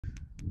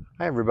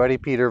Hi everybody,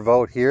 Peter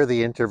Vogt here,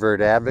 the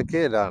Introvert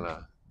Advocate on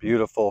a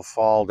beautiful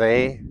fall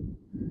day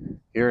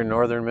here in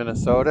northern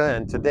Minnesota.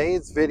 And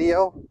today's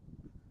video,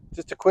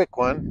 just a quick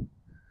one,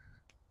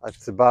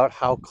 it's about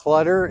how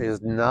clutter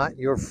is not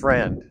your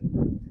friend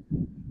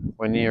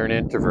when you're an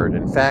introvert.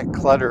 In fact,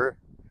 clutter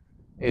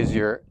is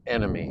your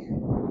enemy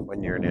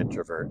when you're an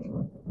introvert.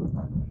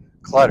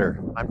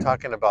 Clutter, I'm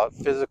talking about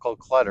physical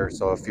clutter.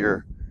 So if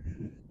you're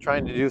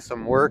trying to do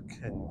some work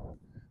and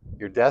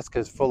your desk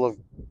is full of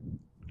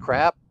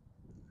crap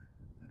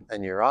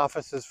and your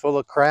office is full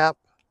of crap,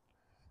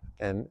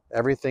 and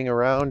everything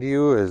around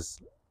you is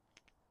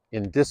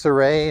in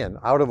disarray and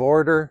out of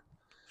order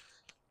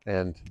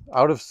and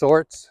out of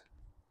sorts,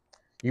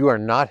 you are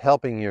not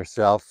helping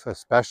yourself,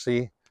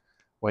 especially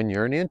when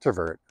you're an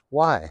introvert.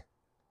 Why?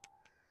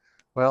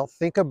 Well,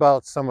 think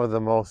about some of the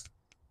most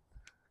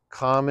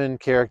common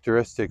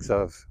characteristics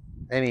of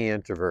any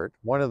introvert.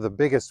 One of the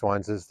biggest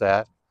ones is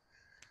that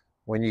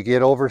when you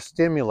get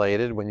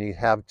overstimulated, when you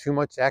have too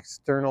much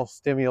external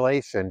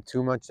stimulation,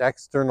 too much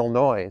external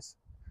noise,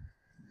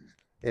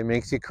 it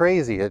makes you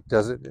crazy. It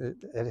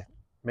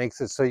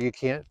makes it so you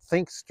can't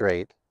think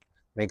straight,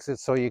 makes it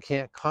so you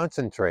can't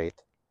concentrate.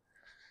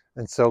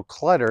 And so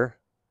clutter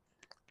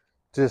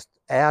just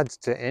adds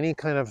to any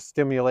kind of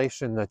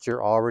stimulation that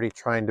you're already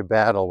trying to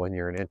battle when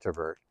you're an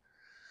introvert.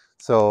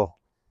 So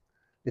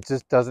it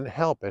just doesn't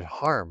help, it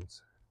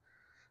harms.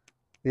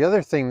 The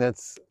other thing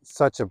that's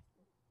such a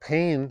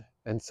pain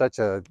and such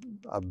a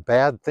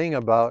bad thing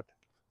about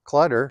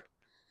clutter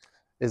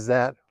is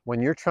that when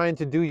you're trying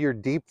to do your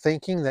deep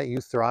thinking that you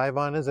thrive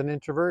on as an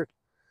introvert,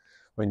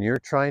 when you're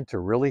trying to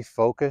really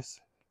focus,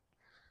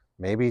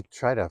 maybe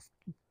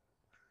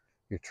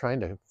you're trying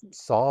to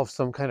solve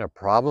some kind of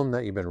problem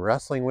that you've been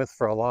wrestling with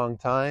for a long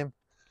time,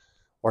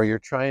 or you're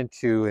trying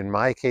to, in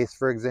my case,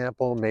 for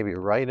example, maybe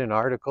write an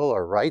article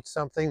or write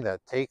something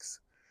that takes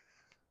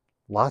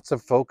lots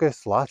of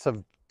focus, lots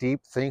of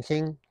deep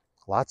thinking,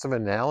 lots of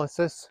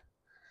analysis,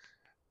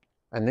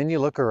 and then you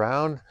look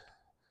around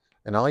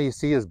and all you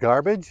see is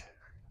garbage.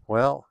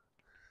 Well,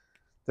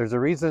 there's a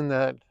reason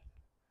that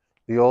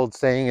the old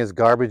saying is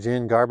garbage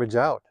in, garbage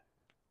out.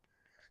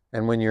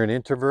 And when you're an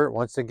introvert,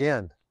 once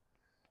again,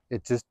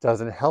 it just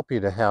doesn't help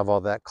you to have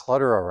all that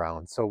clutter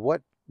around. So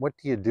what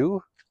do you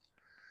do?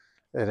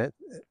 And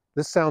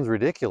this sounds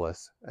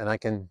ridiculous, and I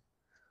can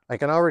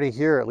already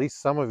hear at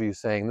least some of you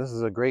saying this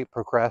is a great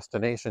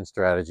procrastination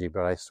strategy,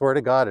 but I swear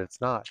to God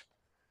it's not.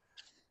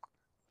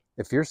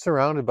 If you're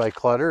surrounded by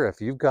clutter,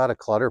 if you've got a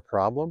clutter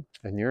problem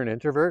and you're an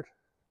introvert,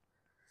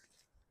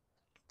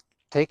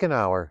 take an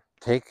hour,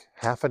 take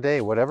half a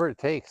day, whatever it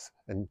takes,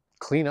 and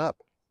clean up.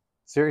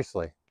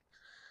 Seriously.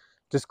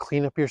 Just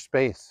clean up your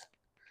space.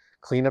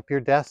 Clean up your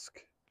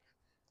desk.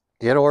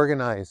 Get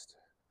organized.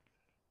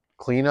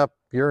 Clean up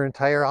your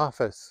entire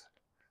office.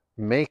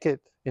 Make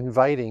it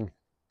inviting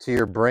to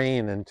your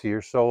brain and to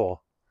your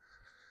soul,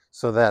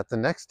 so that the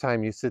next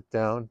time you sit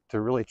down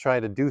to really try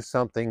to do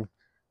something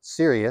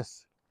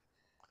serious,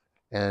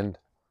 and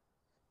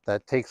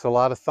that takes a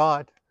lot of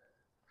thought,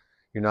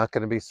 you're not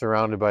going to be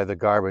surrounded by the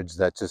garbage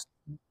that just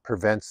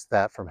prevents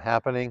that from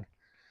happening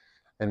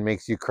and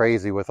makes you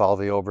crazy with all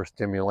the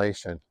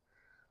overstimulation.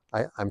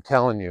 I'm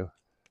telling you,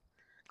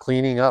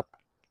 cleaning up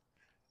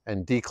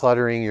and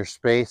decluttering your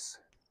space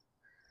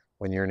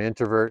when you're an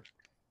introvert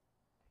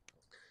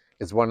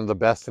is one of the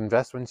best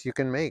investments you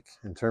can make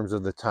in terms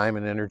of the time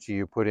and energy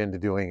you put into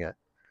doing it.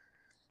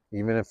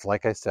 Even if,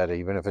 like I said,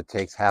 even if it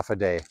takes half a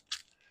day,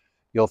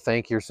 you'll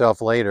thank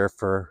yourself later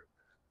for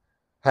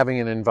having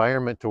an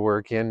environment to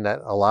work in that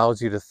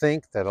allows you to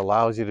think, that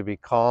allows you to be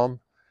calm,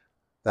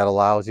 that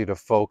allows you to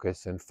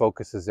focus, and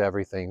focus is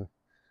everything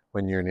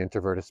when you're an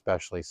introvert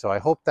especially. So I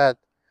hope that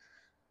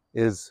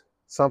is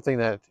something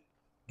that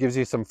gives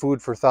you some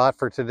food for thought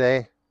for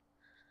today.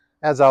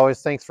 As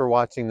always, thanks for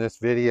watching this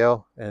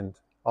video and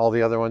all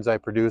the other ones I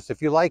produce.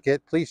 If you like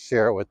it, please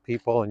share it with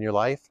people in your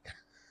life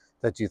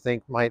that you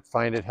think might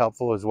find it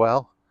helpful as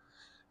well.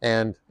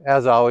 And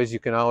as always, you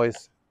can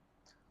always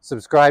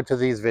subscribe to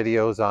these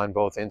videos on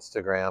both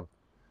Instagram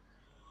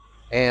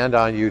and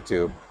on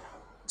YouTube.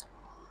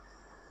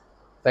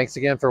 Thanks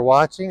again for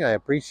watching. I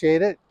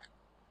appreciate it.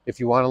 If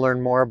you want to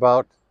learn more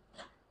about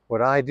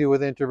what I do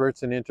with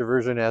introverts and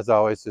introversion, as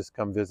always, just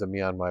come visit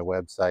me on my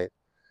website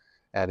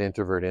at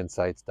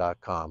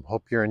introvertinsights.com.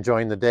 Hope you're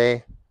enjoying the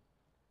day.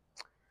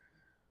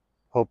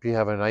 Hope you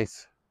have a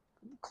nice,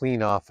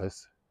 clean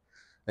office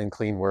and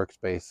clean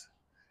workspace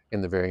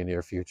in the very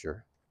near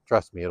future.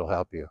 Trust me, it'll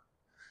help you.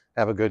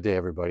 Have a good day,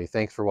 everybody.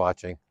 Thanks for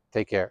watching.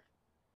 Take care.